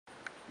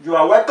You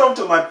are welcome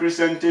to my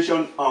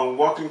presentation on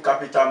working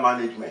capital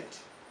management.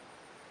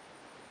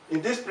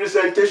 In this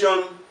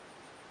presentation,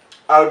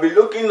 I'll be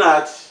looking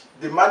at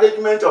the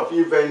management of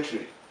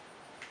inventory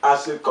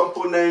as a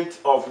component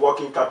of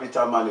working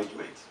capital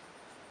management.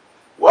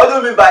 What do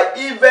you mean by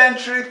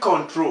inventory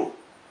control?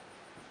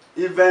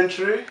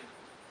 Inventory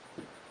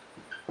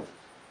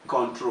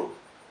control.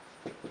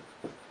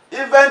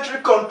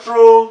 Inventory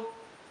control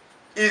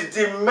is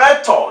the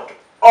method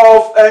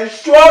of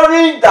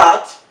ensuring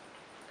that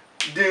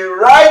the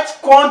right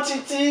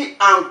quantity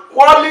and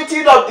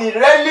quality of the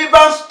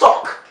relevant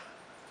stock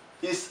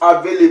is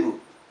available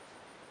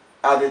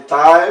at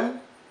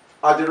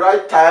the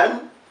right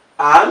time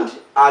and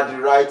at the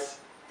right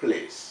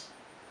place.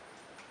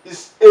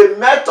 It's a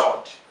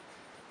method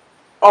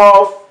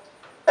of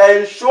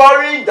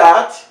ensuring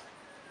that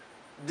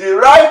the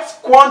right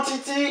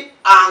quantity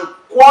and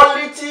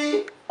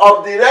quality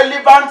of the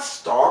relevant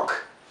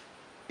stock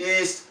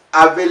is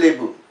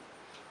available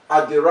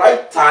at the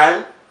right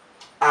time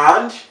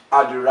and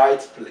at the right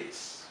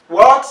place.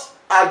 What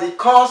are the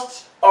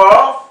costs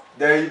of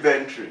the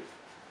inventory?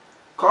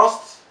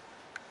 Costs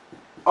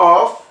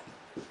of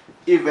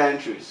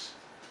inventories.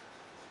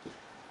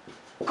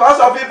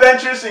 Costs of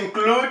inventories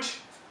include,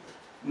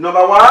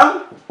 number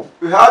one,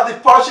 we have the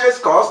purchase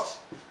cost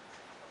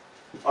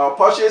or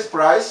purchase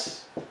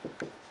price.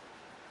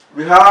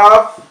 We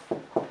have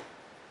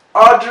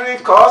ordering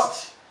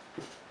cost.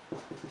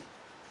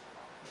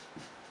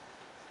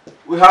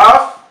 We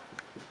have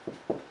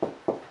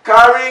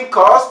carrying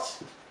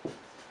cost.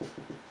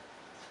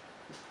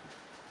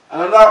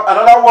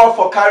 Another word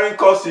for carrying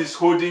cost is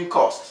holding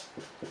cost.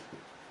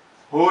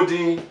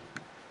 Holding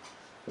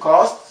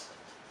cost.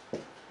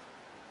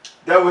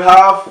 Then we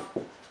have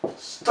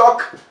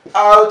stock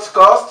out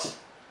cost.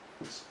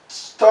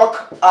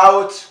 Stock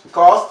out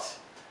cost.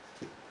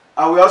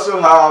 And we also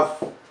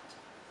have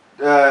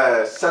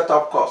the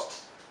setup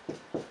cost.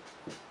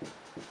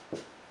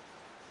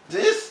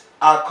 These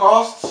are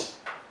costs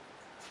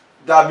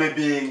that may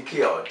be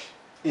incurred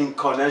in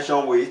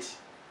connection with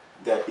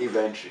the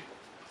inventory.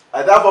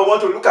 I therefore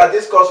want to look at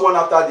this cost one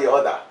after the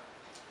other.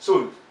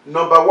 So,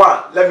 number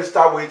one, let me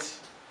start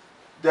with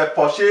the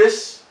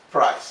purchase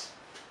price.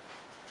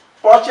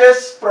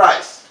 Purchase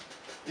price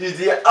is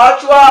the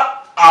actual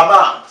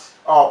amount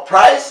or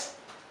price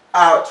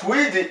at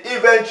which the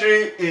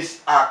inventory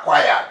is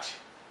acquired.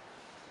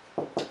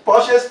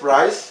 Purchase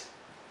price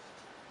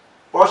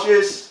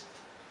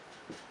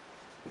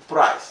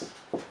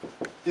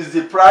is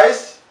the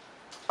price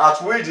at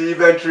which the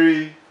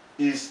inventory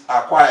is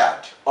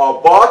acquired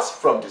or bought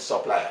from the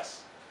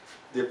suppliers.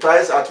 The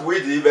price at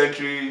which the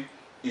inventory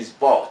is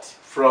bought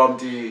from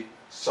the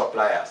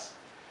suppliers.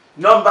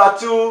 Number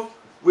two,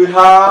 we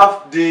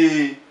have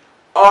the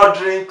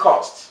ordering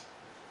cost.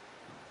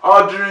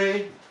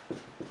 Ordering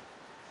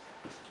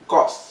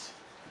costs.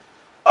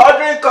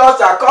 Ordering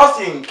costs are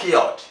costs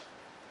incurred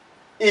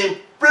in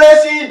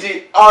placing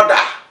the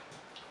order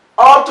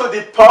up to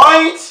the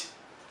point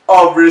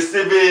of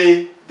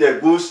receiving the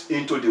goods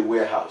into the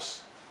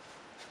warehouse.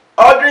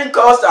 Ordering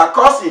costs are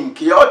costs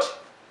incurred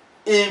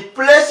in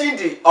placing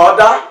the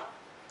order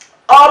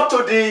up to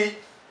the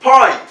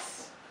point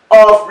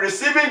of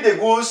receiving the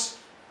goods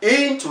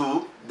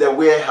into the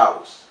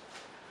warehouse.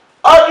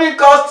 Ordering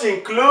costs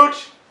include,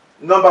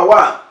 number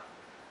one,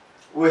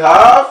 we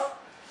have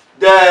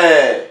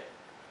the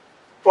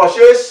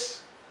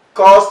purchase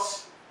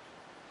costs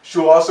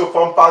should also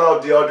form part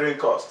of the ordering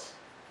cost.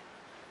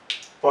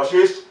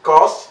 Purchase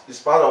cost is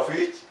part of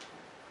it.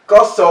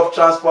 Cost of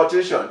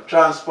transportation,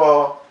 cost,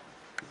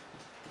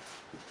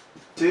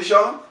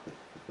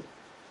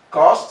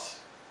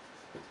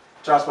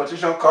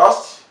 transportation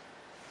cost.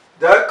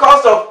 The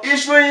cost of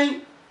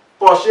issuing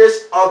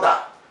purchase order,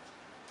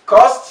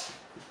 cost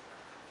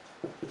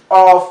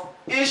of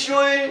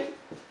issuing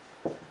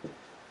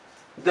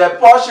the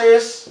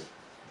purchase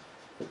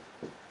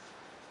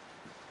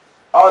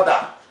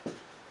order,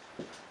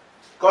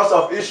 cost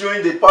of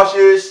issuing the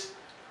purchase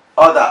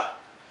order.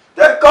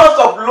 The cost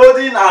of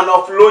loading and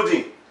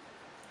offloading,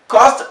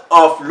 cost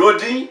of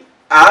loading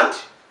and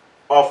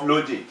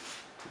offloading,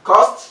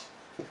 cost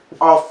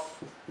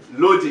of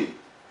loading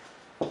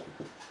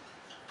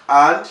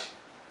and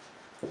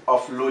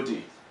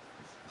offloading.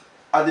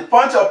 At the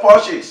point of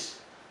purchase,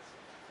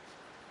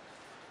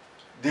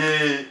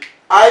 the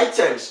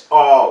items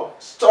or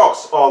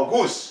stocks or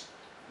goods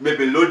may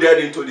be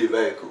loaded into the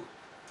vehicle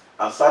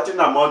and certain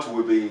amount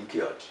will be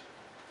incurred.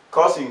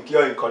 Costs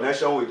incurred in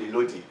connection with the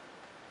loading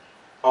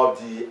of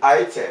the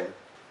item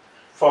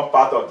form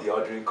part of the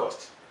ordering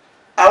cost.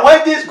 And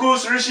when these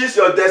goods reaches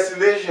your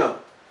destination,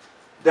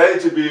 then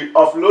it will be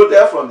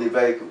offloaded from the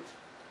vehicle.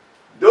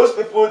 Those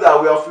people that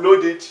will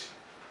offload it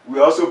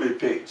will also be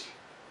paid.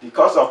 The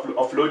cost of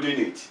offloading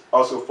it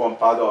also form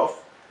part of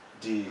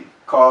the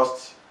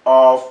cost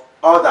of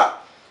order.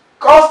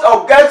 Cost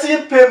of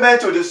getting payment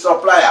to the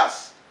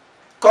suppliers.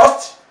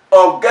 Cost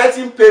of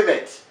getting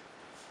payment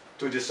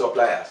to the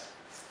suppliers.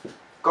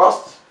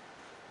 Cost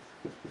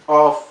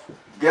of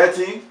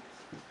getting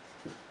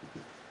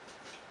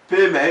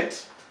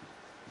payment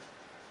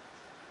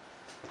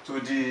to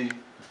the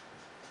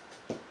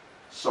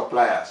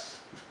suppliers.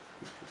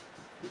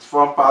 It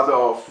forms part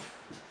of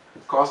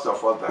cost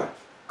of order.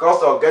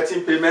 Cost of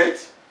getting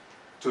payment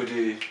to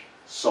the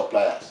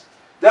suppliers.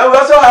 Then we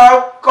also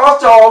have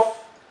cost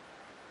of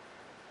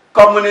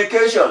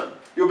communication.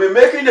 You'll be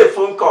making a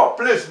phone call.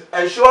 Please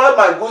ensure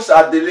my goods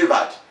are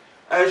delivered.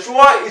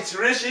 Ensure it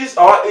reaches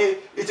or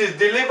it is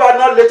delivered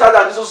not later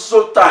than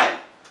so time.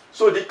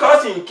 So the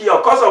cost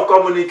incurred, cost of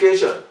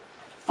communication,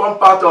 form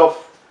part of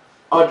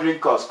ordering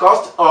cost.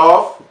 Cost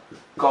of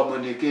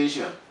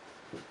communication.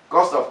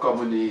 Cost of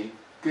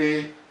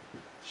communication.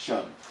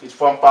 It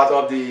forms part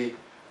of the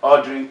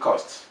ordering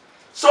cost.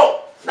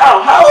 So now,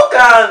 how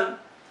can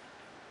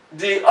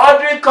the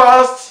ordering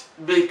cost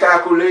be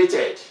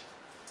calculated?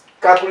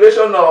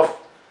 Calculation of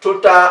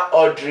total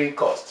ordering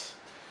cost.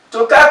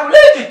 To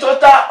calculate the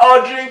total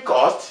ordering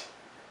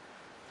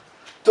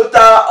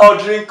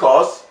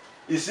cost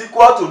is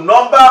equal to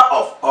number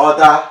of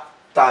order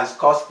times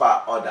cost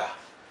per order.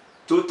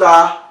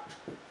 Total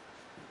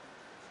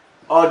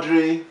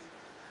ordering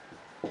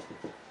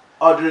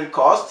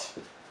cost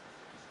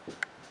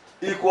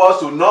equals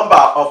to number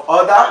of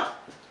order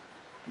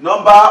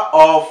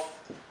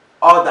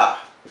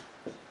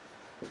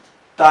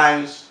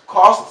times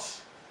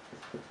cost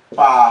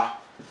per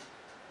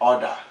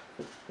order.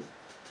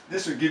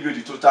 This will give you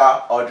the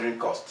total ordering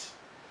cost.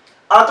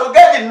 And to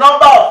get the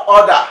number of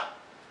order,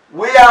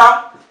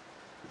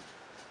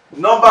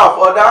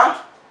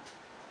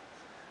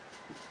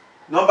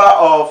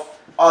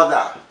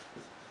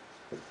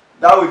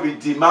 that will be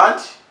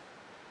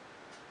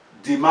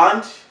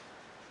demand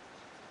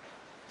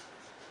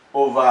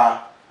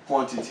over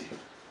quantity.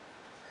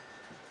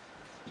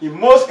 In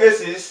most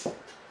cases,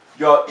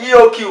 your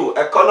EOQ,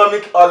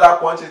 economic order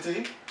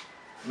quantity,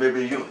 may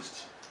be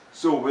used.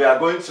 So we are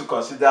going to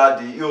consider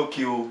the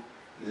EOQ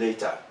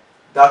later.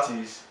 That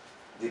is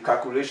the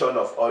calculation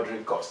of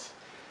ordering cost.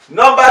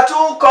 Number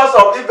 2 cost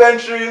of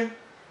inventory,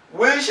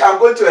 which I'm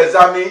going to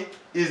examine,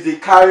 is the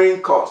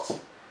carrying cost.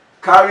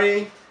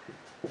 Carrying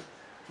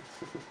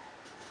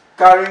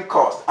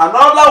cost.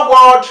 Another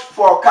word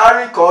for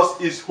carrying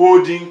cost is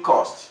holding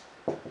cost.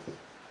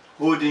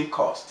 Holding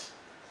cost.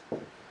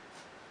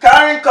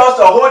 Carrying cost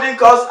or holding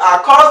cost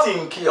are costs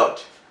incurred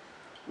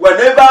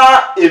whenever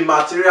a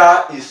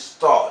material is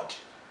stored.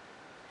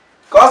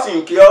 Cost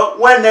incurred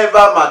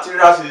whenever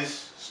materials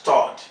is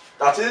stored.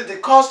 That is the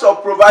cost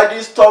of providing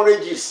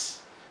storages.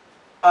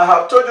 I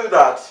have told you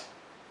that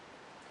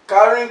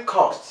carrying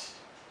costs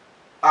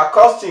are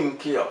costs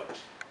incurred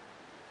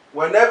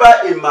whenever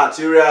a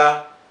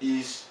material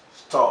is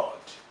stored.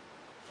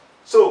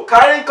 So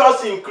carrying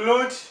costs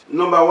include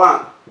number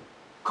 1,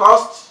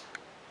 cost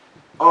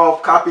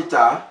of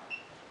capital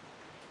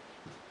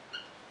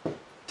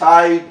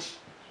tied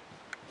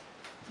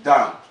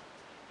down.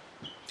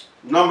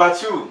 Number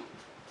 2,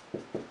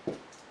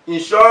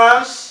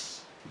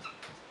 insurance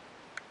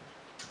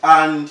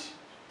and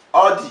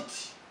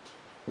audit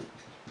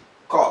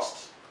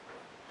cost.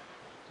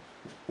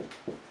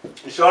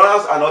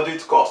 Insurance and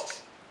audit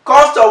cost.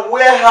 Cost of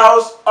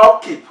warehouse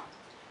upkeep.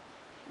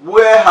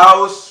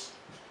 Warehouse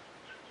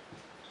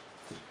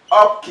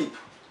upkeep.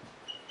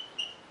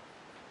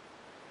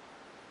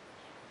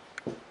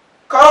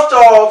 Cost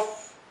of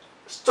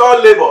store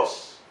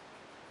labors.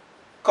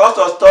 Cost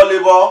of store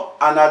labor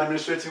and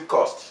administrative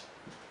cost.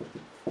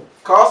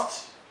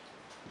 Cost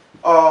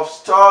of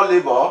store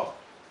labor,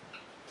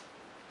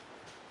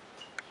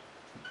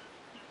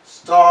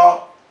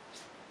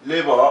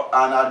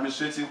 and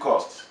administrative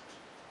cost.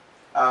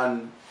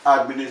 And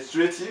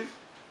administrative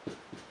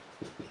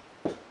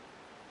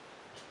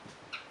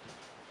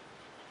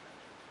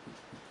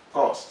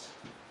cost.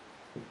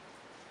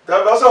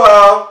 Then we also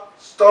have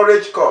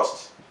storage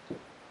cost.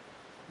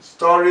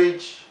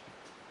 Storage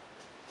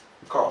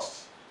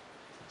cost.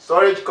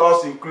 Storage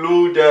costs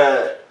include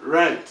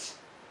rent.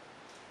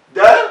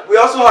 Then we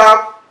also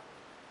have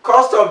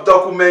cost of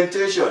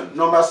documentation.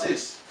 Number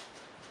 6,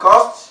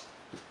 cost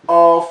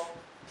of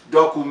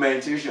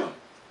documentation.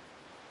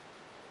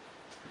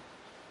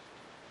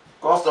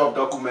 Cost of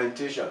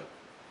documentation.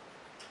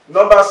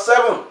 Number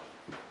 7,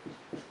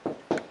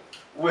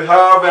 we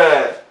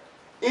have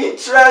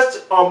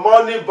interest on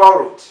money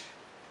borrowed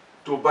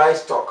to buy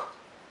stock.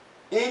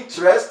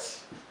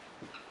 Interest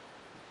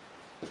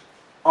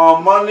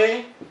on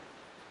money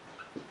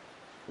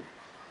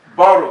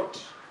borrowed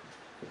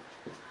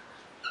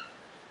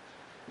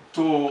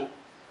to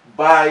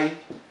buy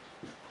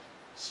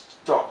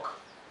stock.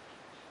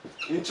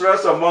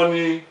 Interest on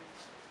money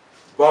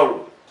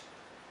borrowed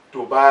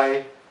to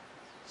buy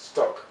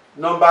stock.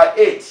 Number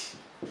 8,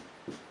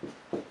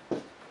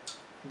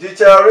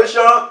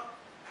 deterioration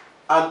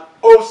and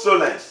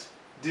obsolescence.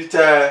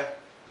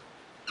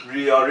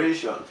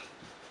 Deterioration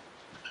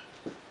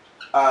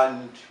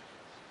and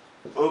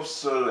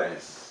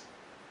obsolescence.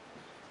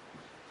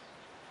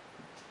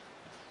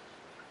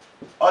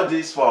 All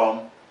these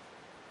form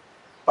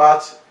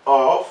part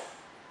of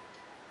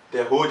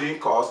the holding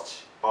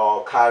cost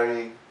or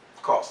carrying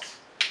cost.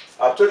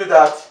 I've told you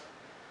that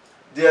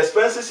the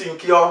expenses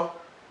incurred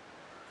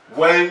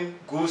when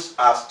goods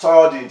are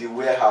stored in the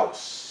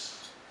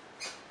warehouse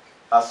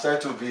are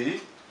said to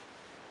be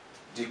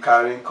the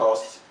carrying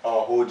cost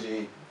or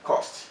holding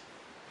cost.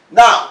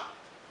 Now,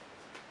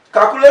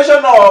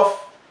 calculation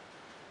of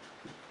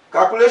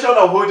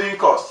holding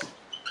cost.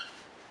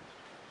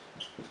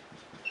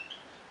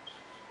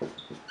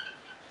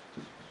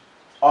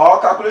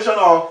 Or calculation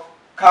of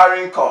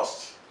carrying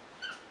cost.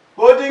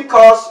 Holding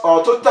cost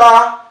or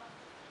total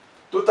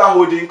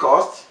holding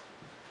cost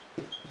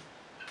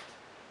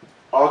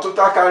or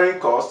total carrying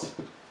cost,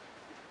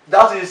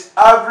 that is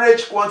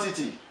average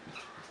quantity.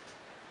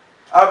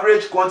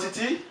 Average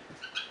quantity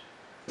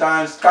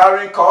times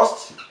carrying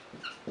cost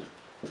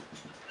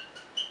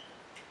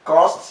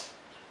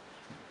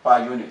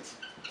per unit,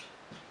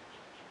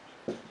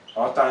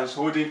 or times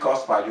holding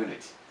cost per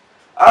unit.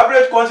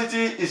 Average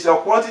quantity is your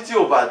quantity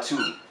over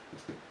 2,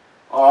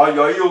 or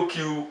your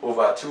EOQ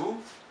over 2,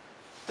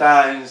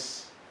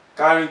 times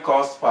carrying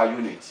cost per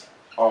unit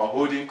or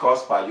holding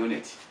cost per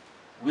unit,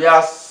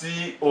 where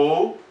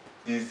CO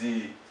is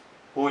the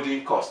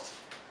holding cost.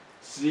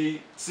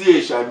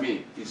 CH I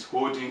mean is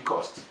holding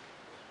cost.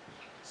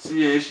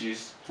 CH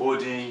is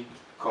holding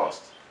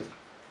cost,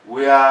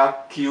 where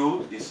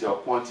Q is your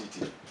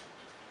quantity.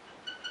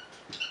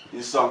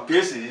 In some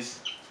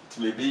cases, it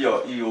may be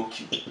your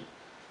EOQ,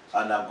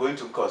 and I'm going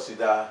to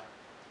consider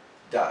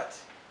that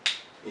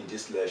in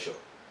this lecture.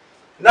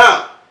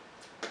 Now,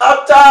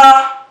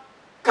 after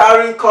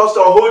carrying cost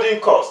or holding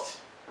cost,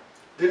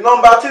 the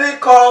number 3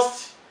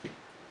 cost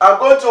I'm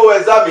going to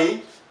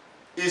examine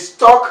is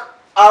stock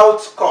out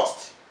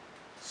cost.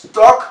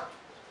 Stock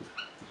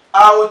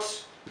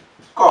out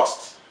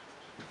cost.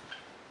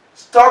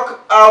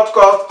 Stock out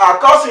cost are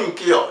costs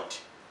incurred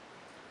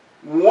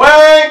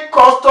when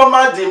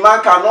customer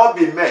demand cannot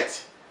be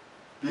met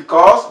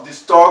because the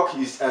stock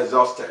is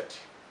exhausted.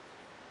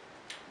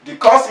 The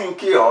cost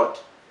incurred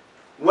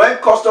when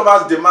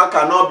customers' demand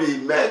cannot be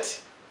met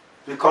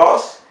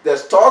because the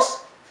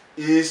stock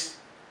is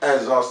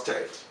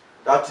exhausted.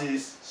 That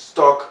is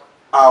stock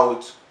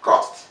out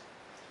cost.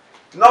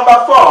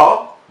 Number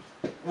 4,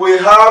 we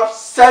have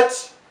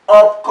set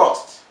up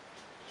cost.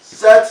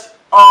 Set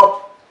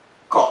up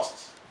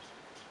cost.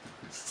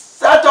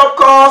 Set up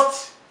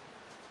cost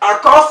are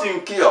costs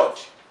incurred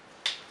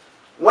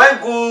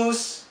when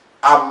goods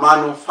are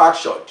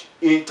manufactured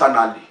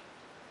internally.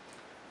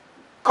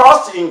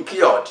 Costs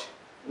incurred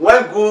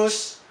when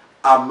goods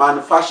are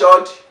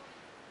manufactured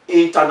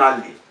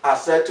internally are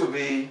said to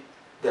be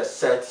the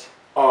set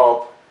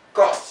up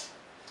cost.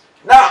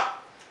 Now,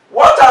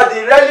 what are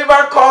the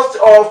relevant costs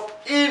of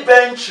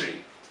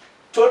inventory?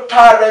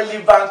 Total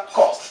relevant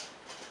costs.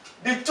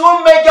 The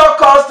 2 major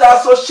costs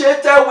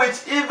associated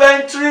with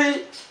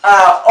inventory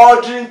are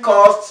ordering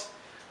costs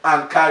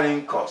and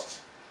carrying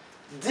costs.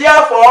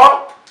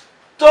 Therefore,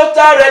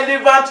 total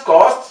relevant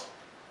cost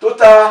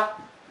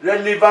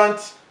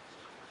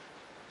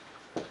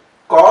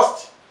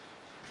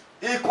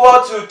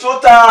equal to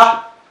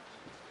total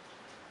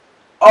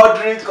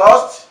ordering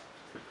cost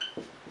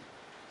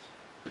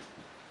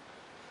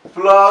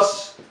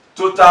plus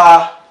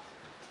total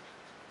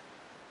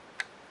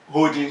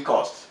holding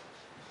cost.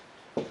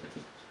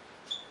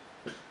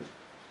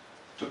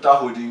 Total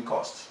holding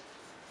cost.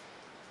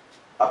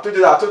 I've told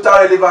you that total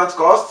relevant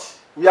cost,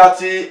 where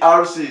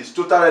TRC is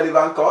total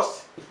relevant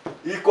cost,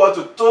 equal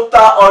to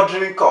total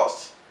ordering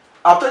cost.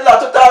 I've told you that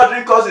total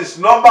ordering cost is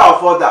number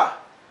of order.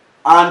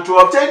 And to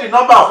obtain the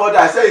number of order,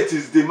 I say it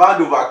is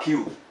demand over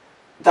Q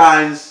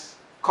times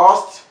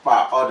cost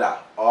per order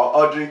or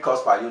ordering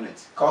cost per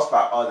unit, cost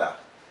per order,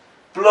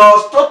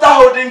 plus total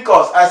holding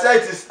cost. I say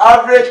it is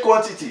average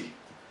quantity,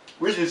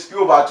 which is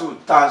Q over 2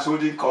 times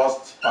holding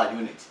cost per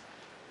unit.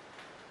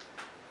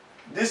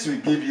 This will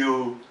give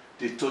you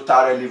the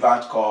total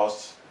relevant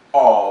cost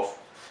of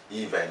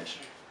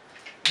inventory.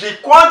 The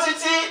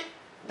quantity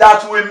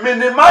that will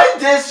minimize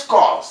this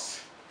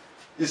cost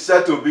is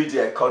said to be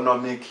the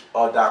economic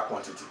order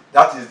quantity.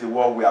 That is the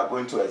one we are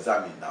going to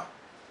examine now.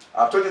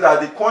 I've told you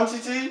that the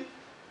quantity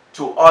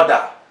to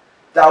order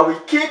that will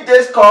keep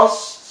this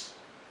costs,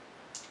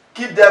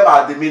 keep them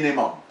at the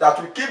minimum,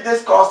 that will keep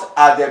this cost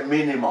at the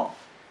minimum.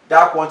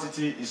 That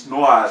quantity is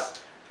known as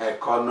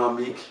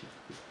economic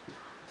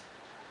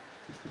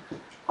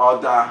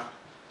order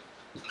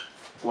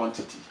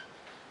quantity.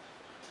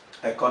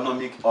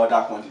 Economic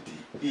order quantity,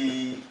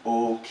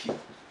 EOQ.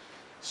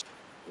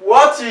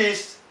 What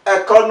is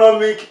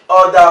economic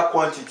order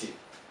quantity?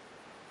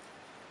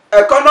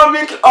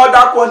 Economic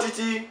order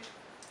quantity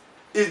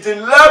is the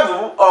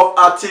level of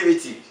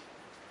activity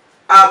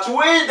at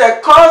which the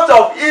cost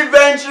of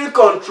inventory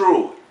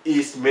control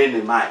is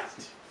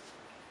minimized.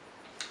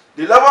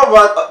 The level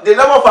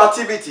of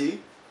activity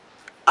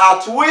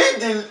at which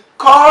the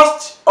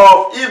cost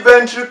of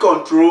inventory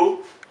control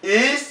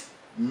is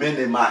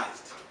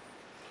minimized.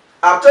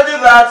 I've told you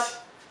that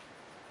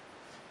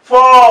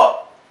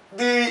for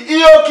the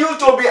EOQ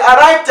to be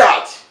arrived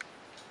at,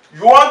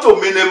 you want to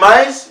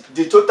minimize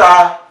the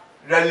total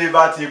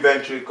relevant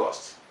inventory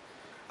cost.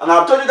 And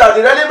I've told you that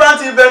the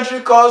relevant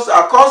inventory costs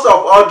are cost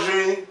of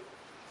ordering,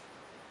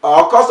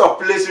 or cost of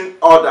placing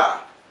order,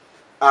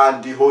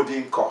 and the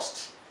holding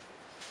cost.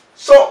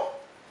 So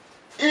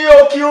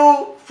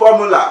EOQ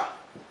formula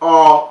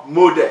or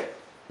model.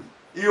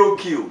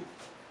 EOQ,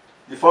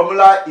 the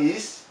formula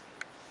is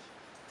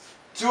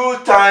 2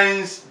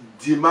 times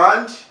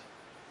demand,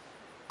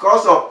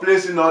 cost of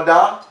placing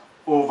order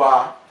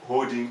over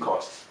holding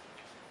cost.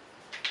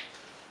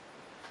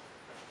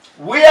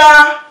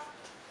 Where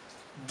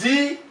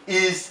D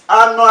is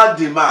annual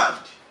demand,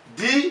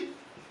 D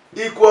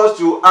equals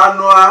to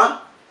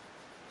annual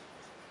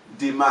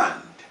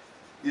demand,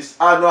 is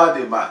annual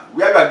demand.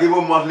 Where you are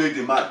given monthly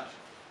demand,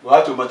 you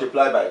have to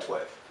multiply by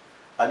 12.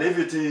 And if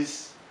it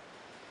is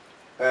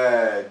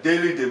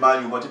daily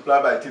demand, you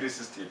multiply by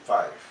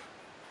 365.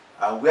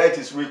 And where it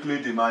is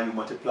weekly demand, you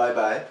multiply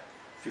by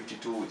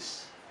 52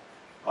 weeks,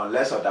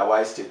 unless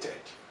otherwise stated.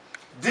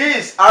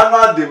 This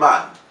annual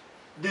demand.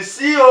 The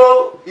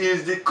CO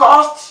is the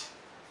cost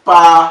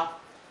per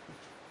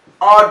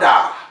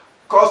order,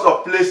 cost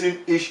of placing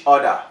each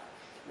order.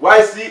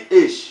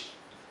 YCH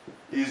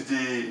is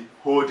the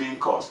holding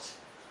cost.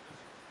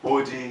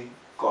 Holding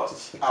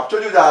cost. I've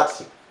told you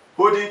that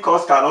holding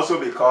cost can also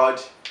be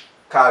called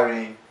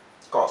carrying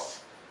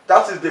cost.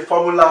 That is the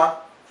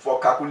formula for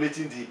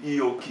calculating the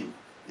EOQ.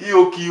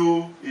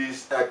 EOQ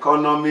is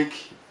economic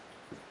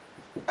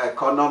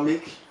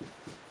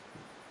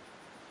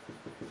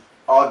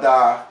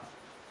order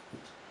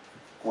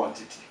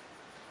quantity.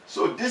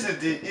 So this is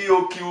the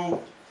EOQ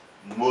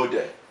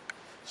model.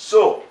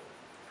 So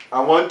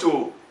I want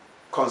to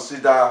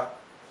consider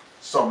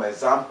some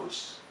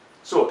examples.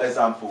 So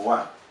example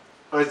 1.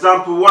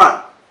 Example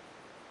 1.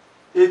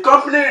 A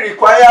company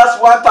requires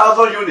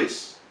 1,000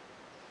 units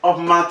of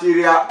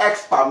material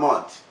X per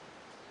month.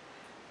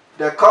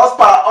 The cost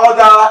per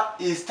order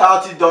is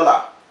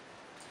 $30,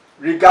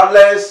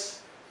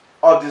 regardless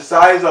of the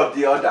size of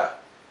the order.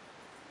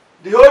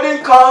 The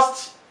holding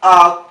costs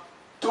are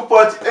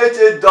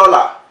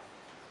 $2.88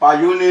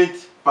 per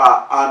unit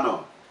per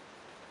annum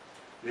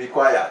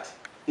required.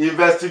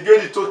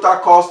 Investigate the total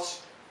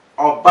cost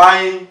of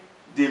buying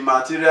the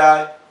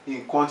material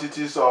in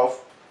quantities of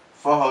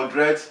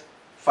 400,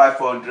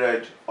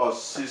 500 or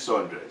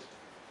 600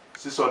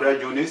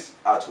 units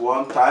at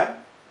one time.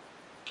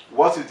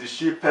 What is the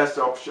cheapest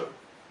option?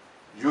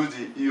 Use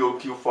the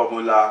EOQ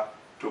formula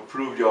to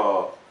prove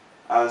your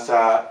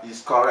answer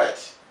is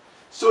correct.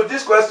 So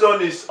this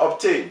question is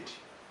obtained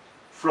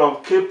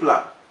from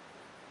Kaplan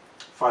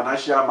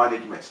Financial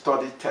Management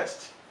Study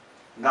Test.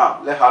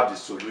 Now let's have the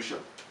solution.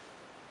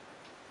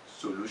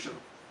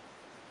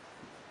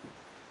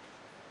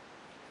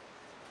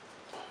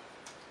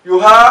 You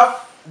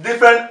have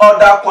different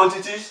order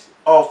quantities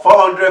of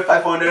 400,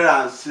 500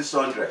 and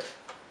 600.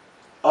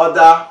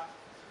 Order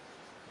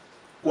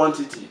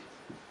quantity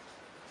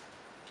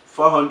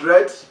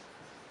 400,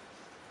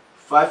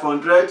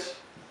 500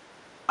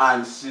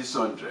 and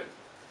 600.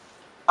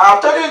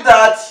 I've told you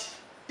that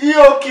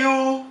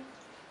EOQ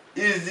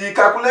is the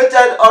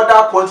calculated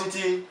order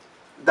quantity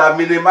that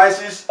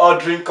minimizes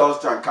ordering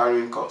cost and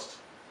carrying cost.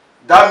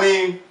 That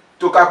means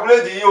to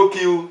calculate the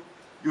EOQ,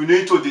 you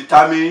need to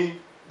determine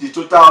the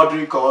total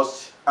ordering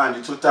cost and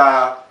the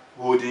total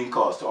holding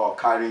cost or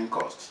carrying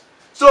cost.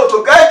 So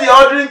to get the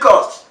ordering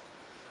cost,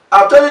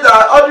 I've told you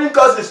that ordering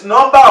cost is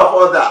number of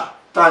order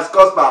times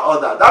cost per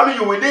order. That means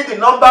you will need the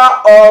number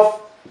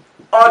of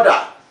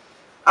order.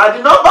 And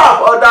the number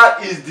of order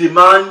is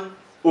demand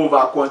over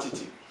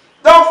quantity.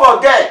 Don't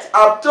forget,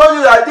 I've told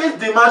you that this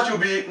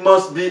demand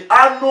must be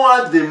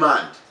annual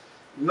demand,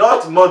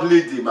 not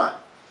monthly demand.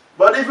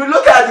 But if you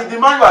look at the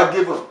demand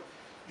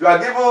you are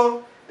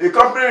given a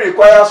company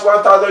requires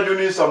 1,000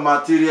 units of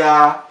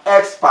material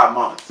X per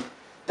month.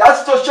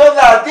 That's to show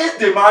that this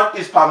demand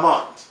is per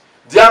month.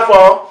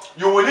 Therefore,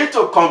 you will need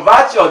to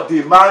convert your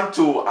demand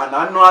to an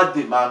annual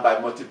demand by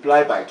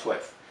multiply by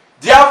 12.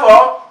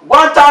 Therefore,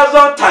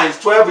 1,000 times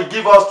 12 will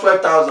give us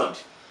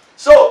 12,000.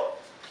 So,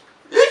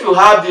 if you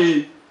have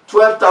the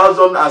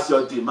 12,000 as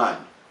your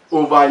demand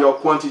over your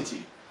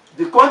quantity,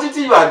 the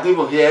quantity you are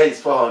given here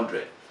is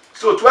 400.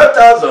 So,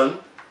 12,000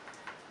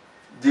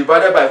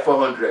 divided by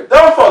 400.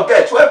 Don't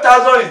forget,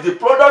 12,000 is the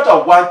product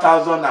of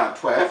 1,000 and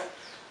 12.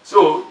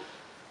 So,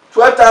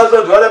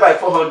 12,000 divided by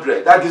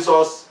 400, that gives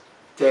us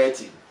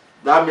 30.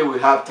 That means we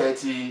have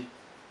 30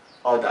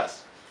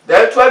 orders.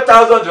 Then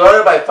 12,000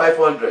 divided by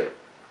 500.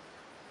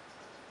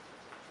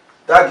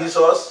 That gives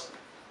us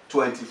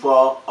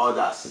 24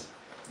 orders.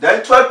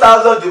 Then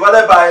 12,000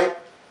 divided by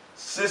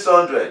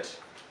 600.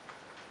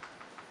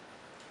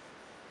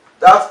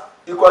 That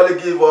equally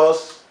gives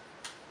us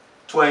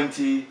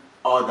 20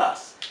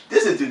 orders.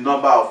 This is the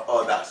number of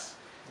orders.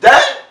 Then,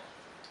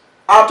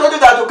 I've told you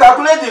that to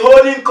calculate the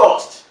holding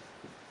cost.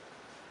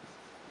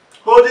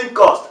 Holding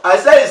cost, I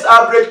say it's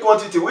average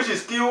quantity, which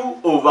is Q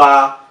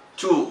over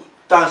 2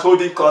 times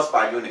holding cost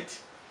per unit.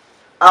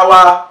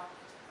 Our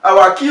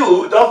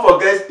Q, don't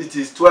forget, it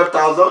is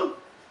 12,000.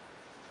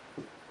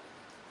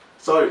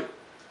 Sorry,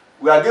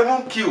 we are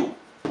given Q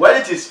when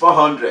it is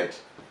 400.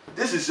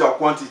 This is your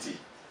quantity.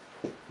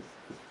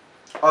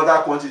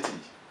 Other quantity,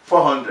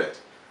 400.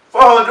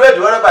 400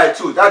 divided by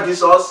 2, that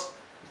gives us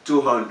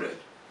 200.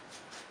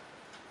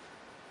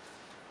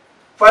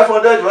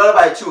 500 divided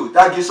by 2,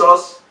 that gives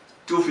us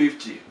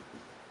 250.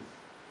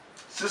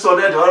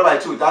 600 divided by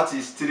 2, that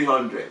is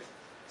 300.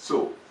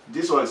 So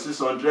this one is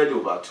 600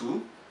 over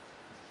 2,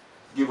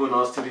 giving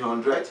us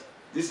 300.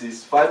 This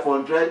is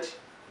 500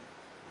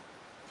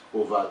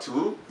 over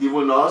 2,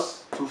 giving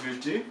us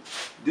 250.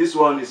 This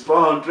one is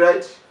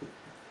 400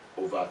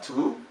 over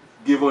 2,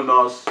 giving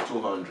us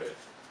 200.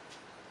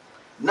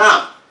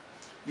 Now,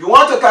 you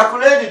want to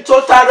calculate the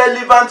total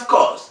relevant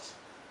cost,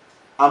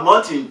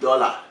 amount in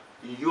dollar,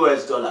 in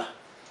US dollar.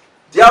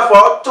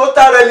 Therefore,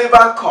 total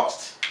relevant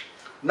cost.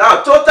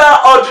 Now, total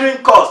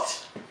ordering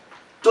cost.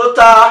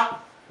 Total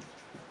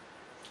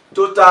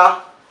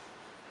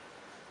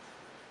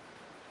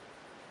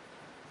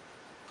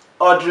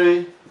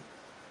ordering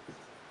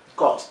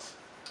cost.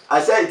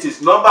 I said it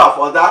is number of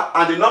order,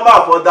 and the number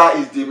of order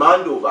is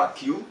demand over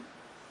Q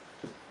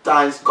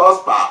times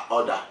cost per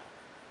order.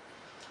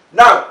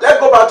 Now, let's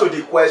go back to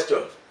the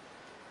question.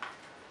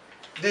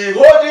 The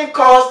holding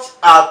costs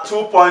are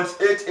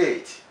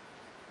 2.88.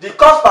 The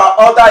cost per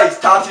order is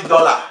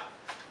 $30.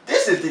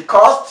 This is the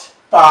cost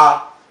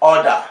per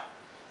order,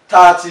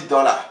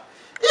 $30.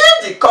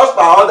 If the cost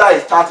per order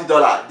is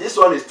 $30, this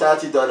one is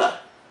 $30.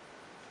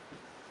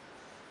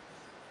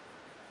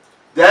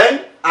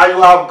 Then, and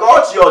you have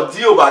got your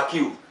D over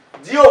Q.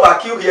 D over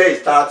Q here is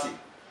 30.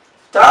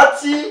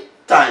 30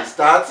 times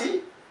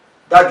 30,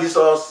 that gives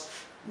us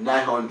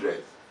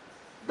 900.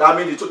 That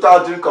means the total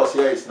ordering cost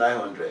here is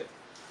 900.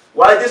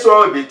 While this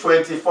one will be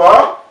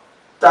 24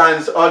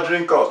 times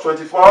ordering cost.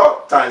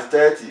 24 times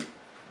 30,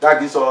 that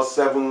gives us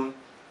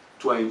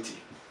 720.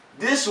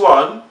 This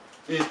one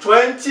is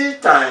 20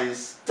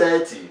 times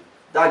 30,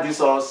 that gives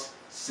us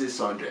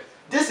 600.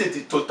 This is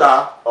the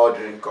total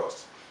ordering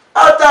cost.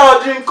 After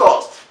ordering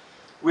cost,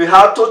 we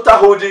have total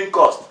holding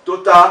cost.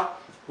 Total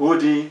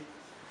holding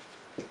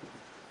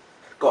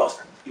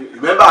cost.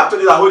 Remember, I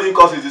told you that holding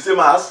cost is the same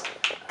as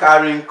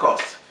carrying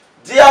cost.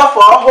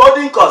 Therefore,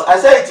 holding cost, I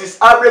said it is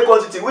average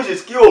quantity, which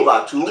is Q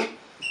over 2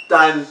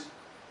 times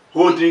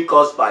holding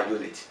cost per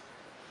unit.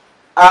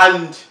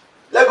 And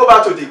let's go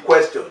back to the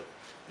question.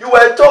 You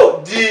were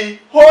told the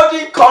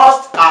holding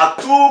costs are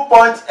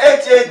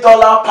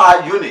 $2.88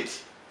 per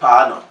unit per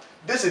annum.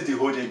 This is the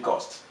holding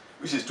cost,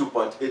 which is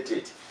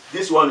 2.88.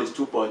 This one is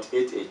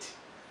 2.88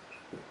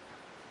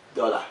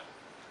 dollar.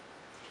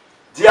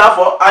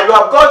 Therefore, and you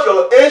have got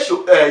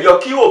your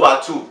Q over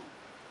 2,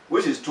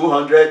 which is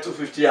 200,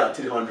 250, and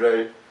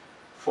 300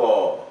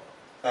 for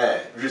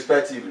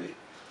respectively.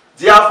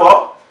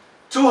 Therefore,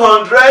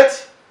 200,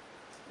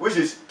 which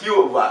is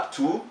Q over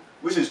 2,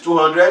 which is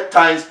 200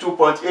 times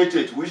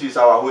 2.88, which is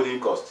our holding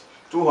cost.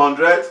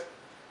 200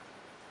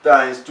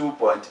 times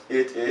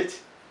 2.88,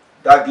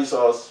 that gives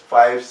us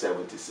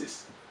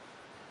 576.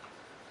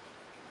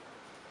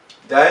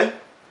 Then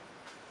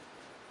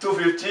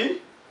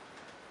 250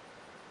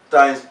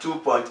 times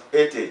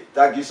 2.88,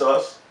 that gives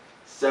us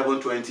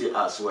 720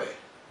 as well.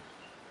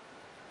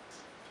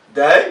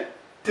 Then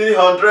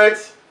 300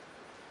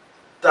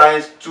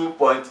 times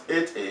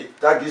 2.88,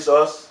 that gives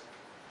us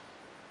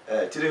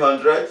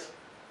 300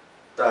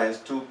 times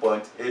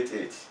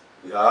 2.88.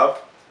 We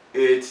have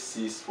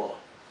 864.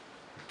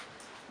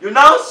 You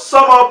now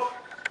sum up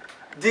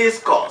this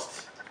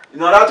cost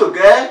in order to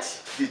get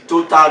the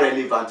total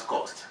relevant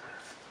cost.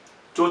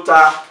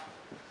 Total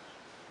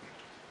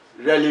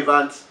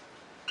relevant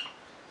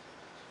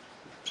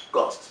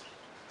cost.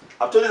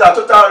 I've told you that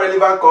total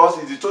relevant cost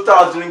is the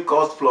total ordering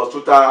cost plus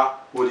total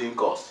holding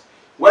cost.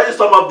 When you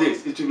sum up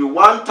this, it will be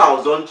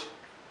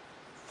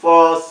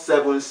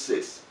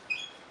 1,476.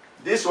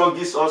 This one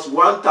gives us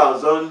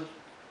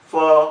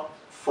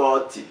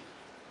 1,440.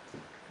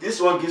 This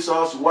one gives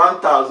us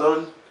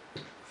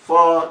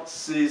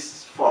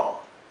 1,464.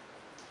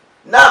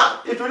 Now,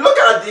 if you look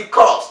at the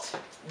cost,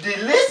 the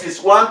least is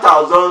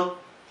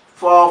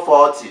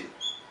 1,440.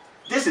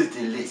 This is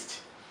the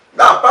least.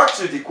 Now, back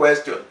to the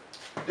question.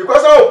 The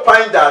question will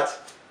find that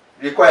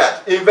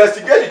required.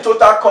 Investigate the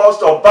total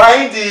cost of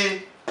buying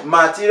the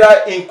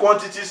material in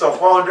quantities of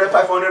 400,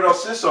 500, or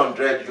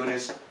 600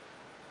 units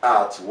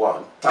at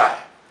one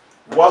time.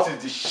 What is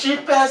the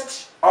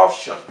cheapest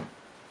option?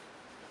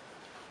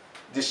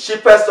 The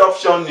cheapest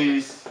option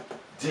is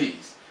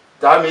this.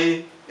 That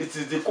means it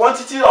is the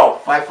quantity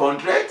of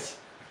 500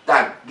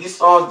 that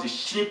gives us the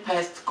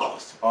cheapest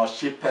cost or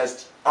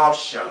cheapest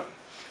option.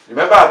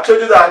 Remember, I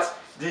told you that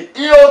the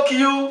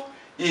EOQ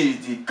is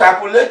the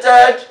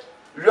calculated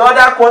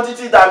order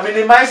quantity that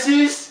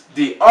minimizes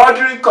the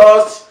ordering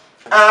cost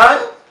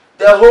and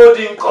the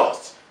holding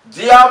cost.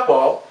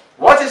 Therefore,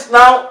 what is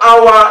now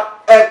our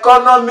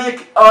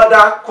economic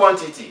order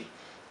quantity?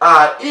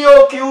 Our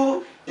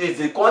EOQ is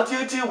the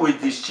quantity with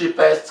the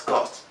cheapest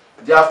cost.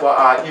 Therefore,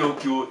 our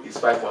EOQ is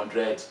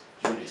 500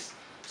 units.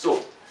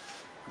 So,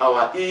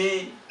 our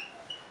EOQ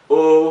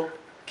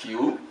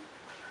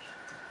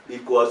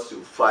equals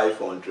to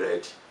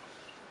 500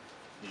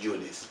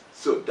 units.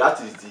 So, that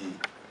is the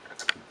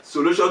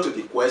solution to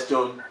the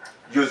question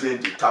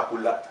using the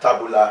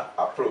tabular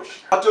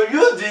approach. Now, to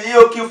use the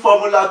EOQ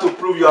formula to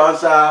prove your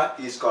answer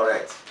is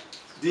correct.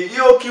 The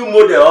EOQ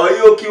model or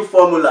EOQ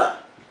formula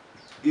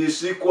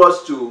is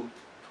equals to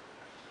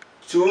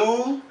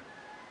 2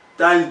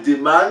 times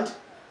demand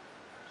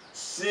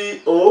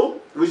CO,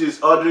 which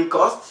is ordering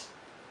cost,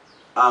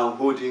 and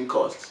holding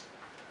cost.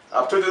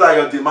 I've told you that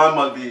your demand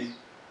must be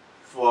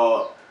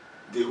for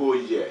the whole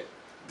year.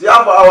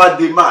 Therefore, our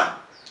demand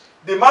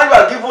you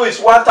are given is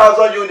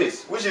 1,000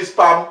 units, which is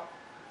per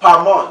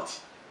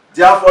month.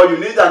 Therefore, you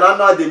need an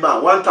annual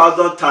demand.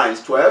 1,000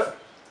 times 12,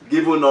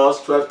 giving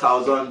us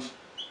 12,000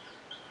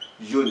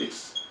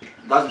 units.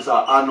 That is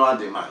our annual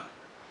demand.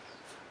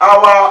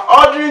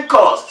 Our ordering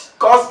cost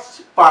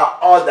per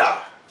order.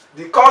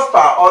 The cost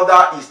per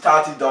order is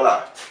 $30,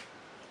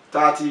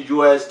 $30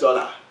 US.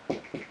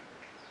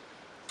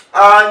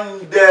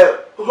 And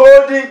the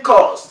holding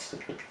cost,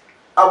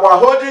 our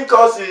holding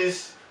cost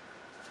is,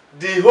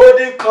 the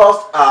holding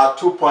costs are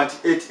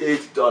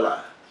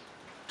 $2.88.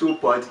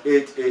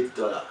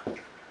 $2.88.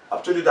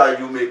 I've told you that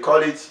you may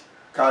call it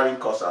carrying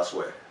cost as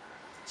well.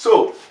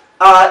 So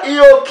our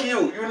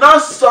EOQ, you now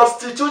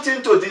substitute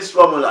into this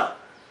formula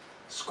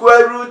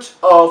square root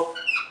of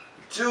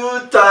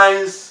 2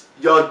 times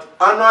your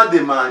annual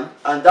demand,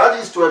 and that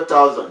is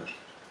 12,000.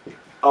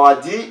 Our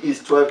D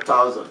is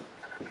 12,000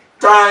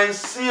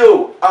 times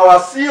CO. Our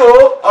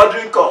CO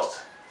ordering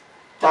cost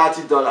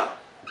 $30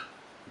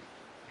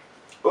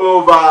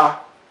 over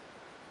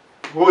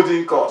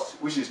holding cost,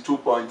 which is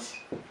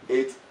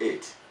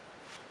 2.88.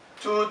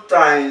 2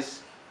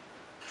 times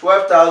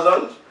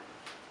 12,000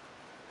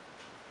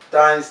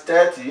 times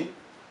 30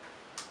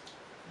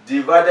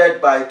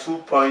 divided by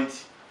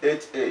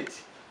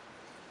 2.88.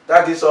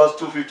 That gives us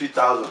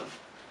 250,000.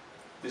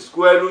 The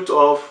square root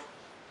of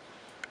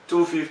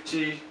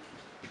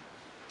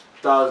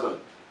 250,000.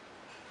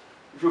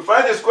 If you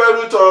find the square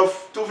root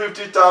of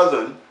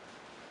 250,000,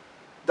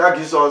 that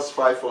gives us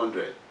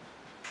 500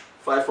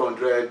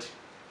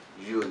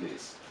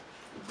 units.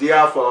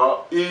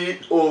 Therefore,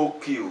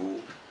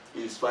 EOQ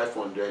is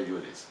 500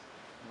 units.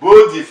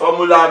 Both the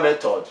formula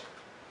method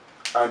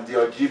and the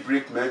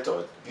algebraic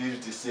method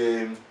gives the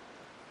same.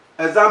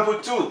 Example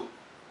 2.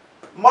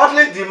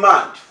 Monthly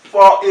demand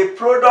for a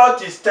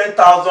product is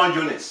 10,000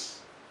 units.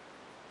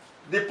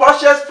 The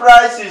purchase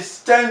price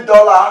is $10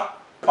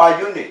 per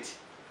unit,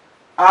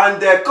 and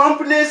the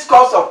company's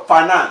cost of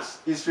finance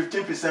is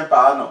 15% per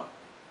annum.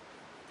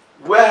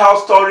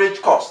 Warehouse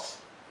storage costs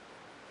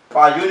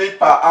per unit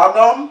per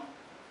annum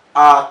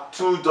are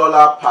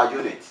 $2 per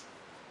unit.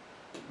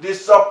 The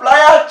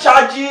supplier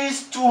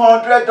charges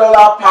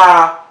 $200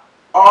 per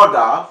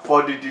order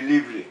for the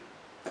delivery.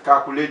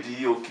 Calculate the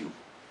EOQ.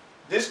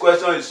 This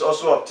question is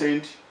also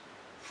obtained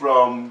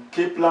from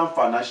Kaplan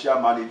Financial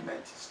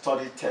Management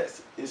study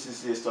test,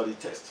 ACCA study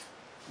test.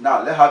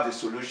 Now let's have the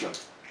solution.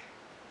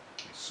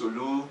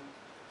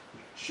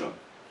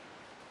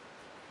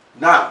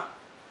 Now,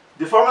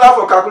 the formula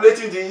for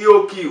calculating the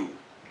EOQ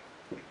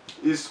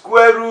is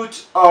square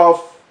root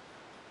of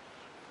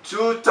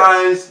 2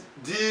 times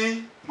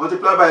D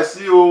multiplied by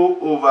CO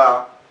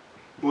over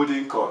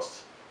holding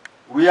cost,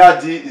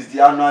 where D is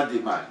the annual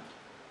demand.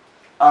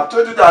 I've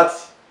told you that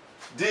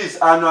D is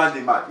annual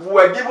demand. We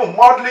were given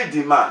monthly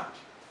demand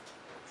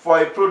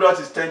for a product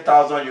is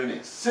 10,000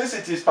 units. Since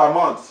it is per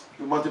month,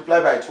 you multiply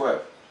by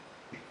 12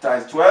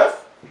 times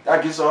 12,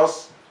 that gives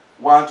us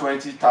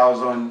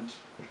 120,000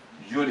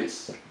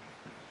 units.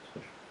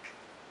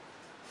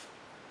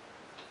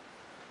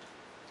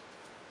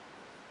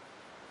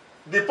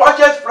 The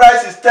purchase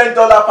price is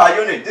 $10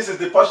 per unit. This is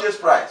the purchase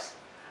price.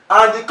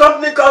 And the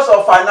company cost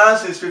of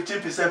finance is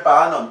 15% per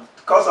annum.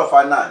 Cost of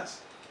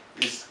finance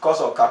is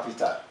cost of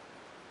capital.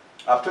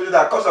 I've told you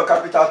that cost of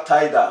capital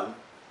tied down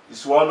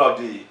is one of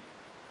the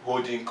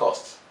holding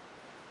costs.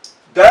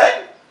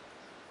 Then,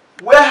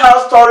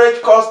 warehouse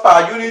storage cost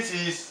per unit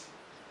is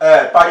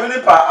per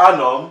unit per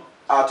annum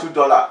are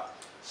 $2.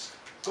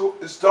 So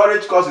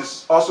storage cost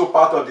is also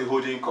part of the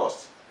holding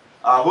cost.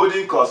 Our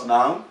holding cost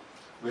now,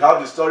 we have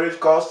the storage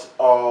cost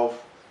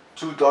of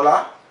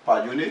 $2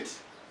 per unit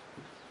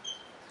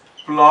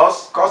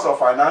plus cost of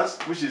finance,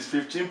 which is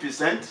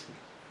 15%.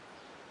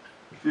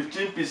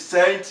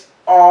 15%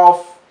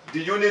 of the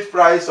unit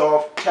price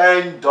of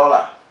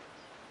 $10.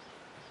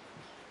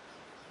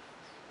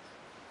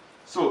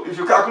 So if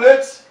you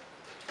calculate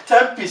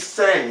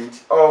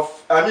 10% of,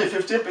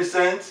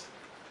 15%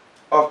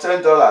 of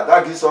 $10,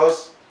 that gives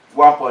us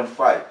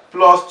 1.5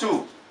 plus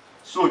 2.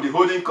 So the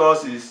holding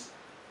cost is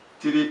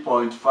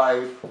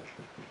 $3.5.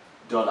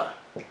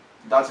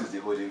 That is the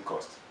holding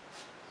cost.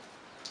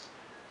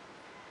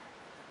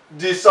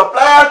 The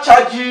supplier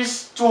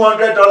charges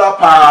 $200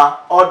 per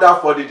order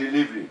for the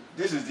delivery.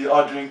 This is the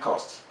ordering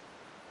cost.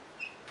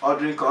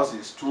 Ordering cost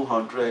is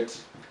 $200.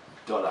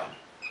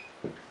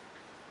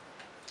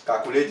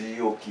 Calculate the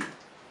EOQ.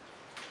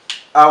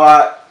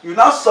 You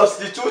now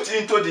substitute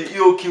into the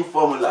EOQ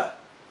formula.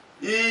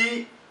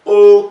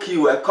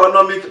 EOQ,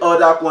 economic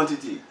order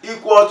quantity,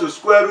 equal to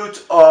square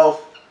root of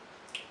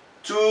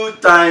 2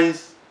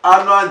 times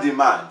annual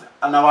demand.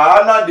 and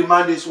our annual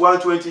demand is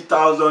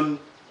 120,000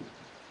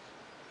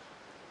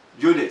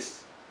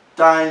 units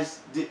times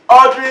the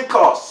ordering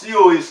cost,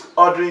 CO is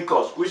ordering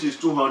cost, which is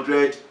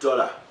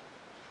 $200,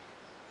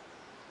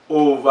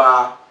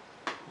 over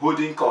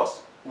holding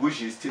cost,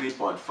 which is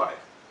 3.5.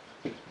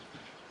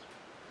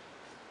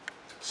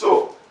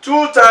 So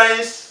 2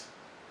 times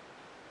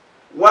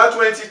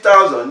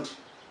 120,000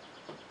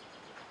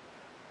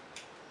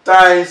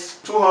 times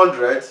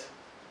 200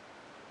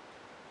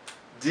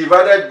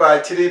 divided by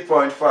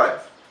 3.5.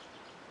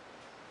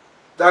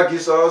 That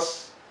gives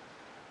us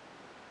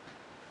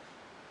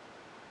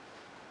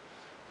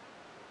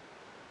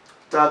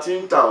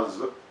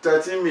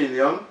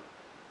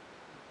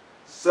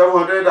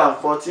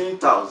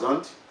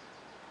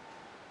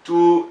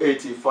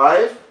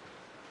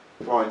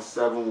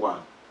 13,714,285.71.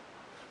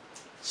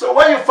 So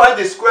when you find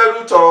the square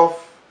root of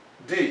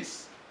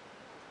this,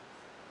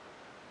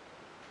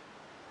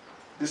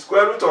 the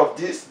square root of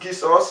this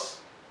gives us,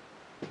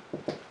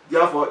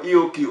 therefore,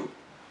 EOQ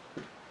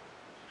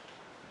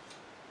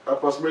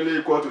approximately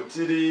equal to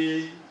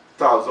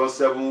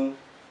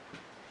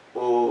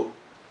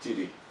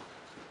 3,703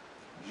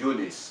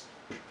 units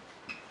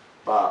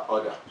per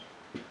order.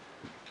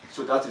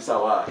 So that is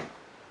our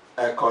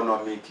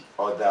economic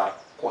order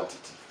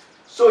quantity.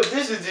 So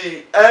this is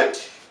the end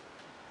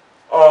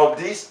of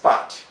this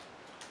part.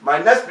 My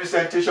next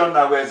presentation,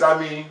 I will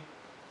examine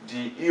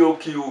the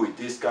EOQ with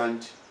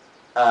discount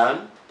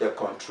and the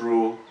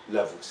control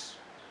levels.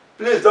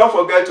 Please don't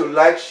forget to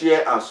like,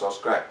 share, and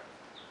subscribe.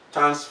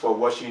 Thanks for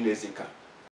watching Ezeka.